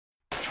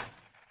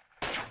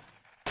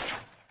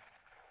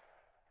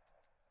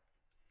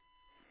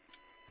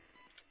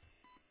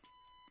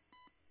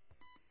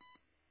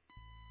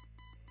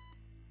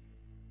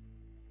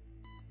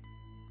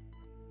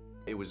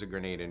It was a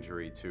grenade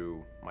injury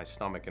to my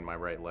stomach and my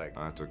right leg.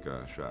 I took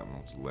a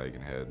shrapnel to the leg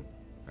and head,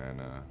 and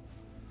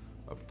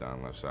up and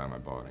down left side of my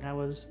body. I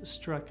was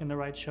struck in the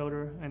right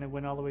shoulder, and it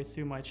went all the way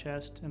through my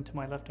chest into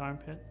my left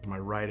armpit. My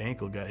right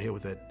ankle got hit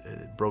with that,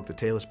 it broke the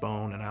talus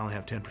bone, and I only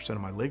have 10%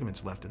 of my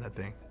ligaments left in that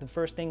thing. The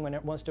first thing when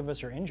most of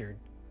us are injured,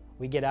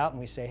 we get out and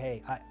we say,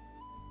 hey, I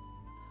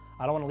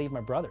don't want to leave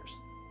my brothers.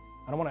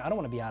 I don't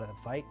want to be out of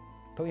the fight.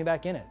 Put me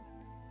back in it.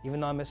 Even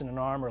though I'm missing an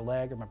arm or a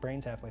leg or my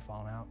brain's halfway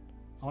falling out,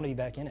 I want to be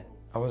back in it.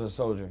 I was a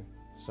soldier,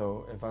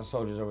 so if I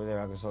soldiers over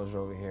there, I can soldier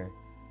over here.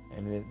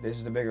 And this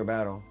is the bigger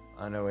battle.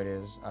 I know it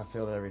is. I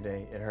feel it every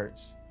day. It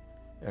hurts.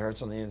 It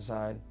hurts on the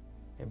inside.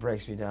 It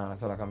breaks me down. I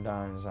feel like I'm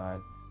dying inside.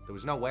 There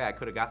was no way I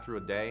could have got through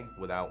a day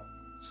without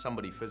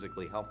somebody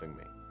physically helping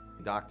me.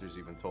 Doctors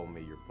even told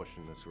me, you're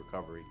pushing this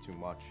recovery too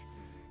much.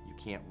 You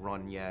can't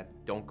run yet.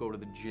 Don't go to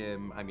the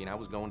gym. I mean, I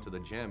was going to the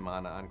gym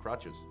on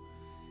crutches,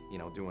 you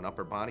know, doing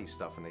upper body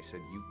stuff, and they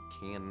said, you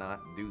cannot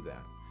do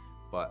that.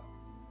 But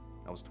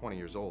I was 20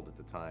 years old at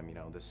the time, you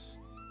know,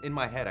 in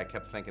my head I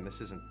kept thinking,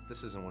 this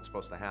isn't what's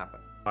supposed to happen.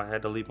 I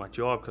had to leave my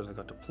job because I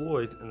got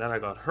deployed, and then I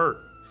got hurt,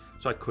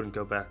 so I couldn't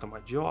go back to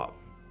my job.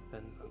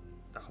 And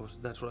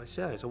that's what I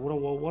said. I said,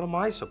 what am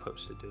I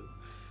supposed to do?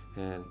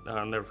 And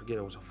I'll never forget,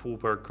 it was a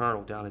full-bird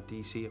colonel down in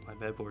D.C. at my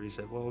med board. He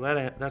said, well,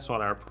 that's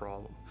not our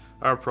problem.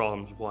 Our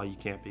problem is why you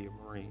can't be a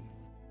Marine.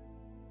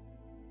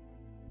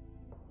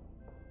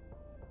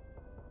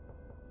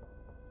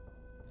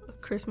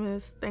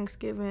 Christmas,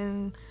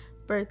 Thanksgiving,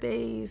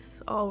 birthdays,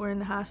 all were in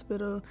the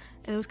hospital,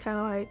 and it was kind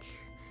of like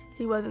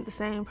he wasn't the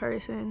same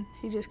person.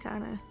 He just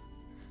kind of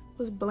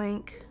was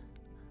blank,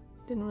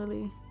 didn't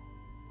really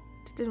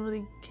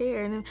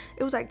care. And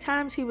it was like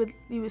times you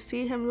would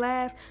see him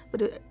laugh,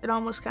 but it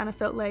almost kind of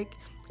felt like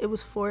it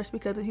was forced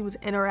because he was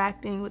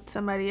interacting with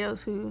somebody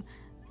else who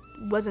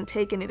wasn't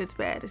taking it as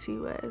bad as he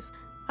was.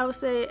 I would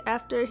say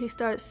after he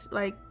starts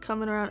like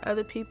coming around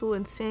other people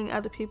and seeing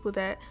other people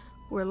that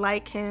were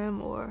like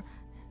him or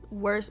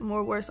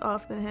more worse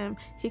off than him,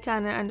 he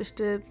kind of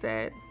understood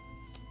that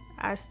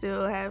I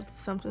still have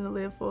something to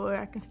live for.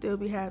 I can still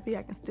be happy.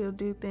 I can still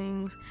do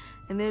things.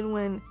 And then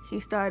when he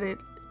started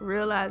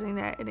realizing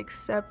that and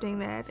accepting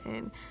that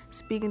and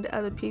speaking to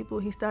other people,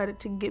 he started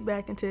to get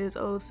back into his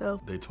old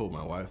self. They told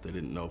my wife they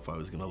didn't know if I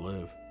was gonna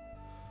live.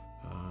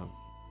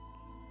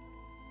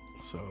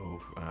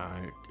 So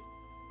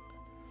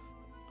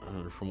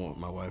from what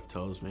my wife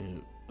tells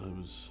me, it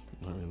was,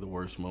 the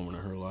worst moment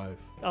of her life.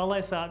 All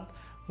I thought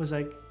was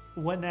like,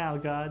 what now,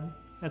 God?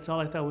 That's all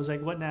I thought was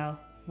like, what now?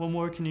 What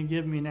more can you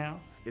give me now?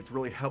 It's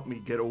really helped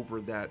me get over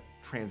that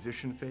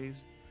transition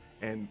phase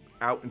and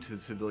out into the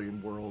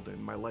civilian world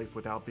and my life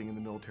without being in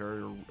the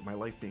military or my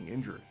life being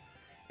injured.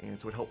 And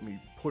so it helped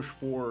me push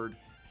forward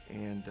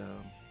and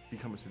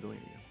become a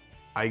civilian again.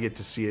 I get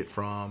to see it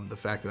from the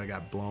fact that I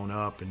got blown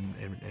up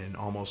and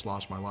almost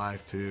lost my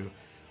life, to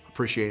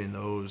appreciating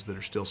those that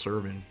are still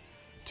serving,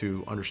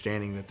 to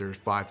understanding that there's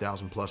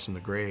 5,000 plus in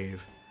the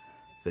grave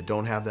that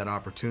don't have that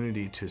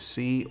opportunity to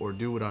see or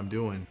do what I'm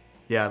doing.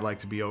 Yeah, I'd like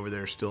to be over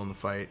there still in the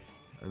fight.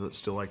 I'd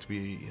still like to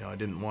be, I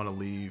didn't want to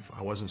leave.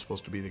 I wasn't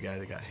supposed to be the guy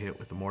that got hit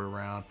with the mortar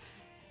round.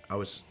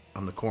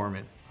 I'm the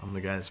corpsman. I'm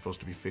the guy that's supposed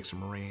to be fixing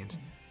Marines.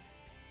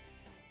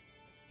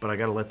 But I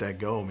gotta let that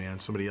go, man.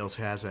 Somebody else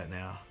has that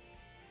now.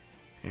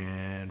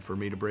 And for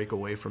me to break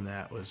away from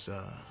that was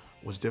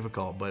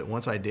difficult. But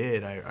once I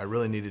did, I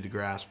really needed to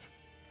grasp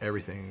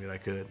everything that I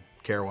could,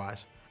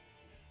 care-wise.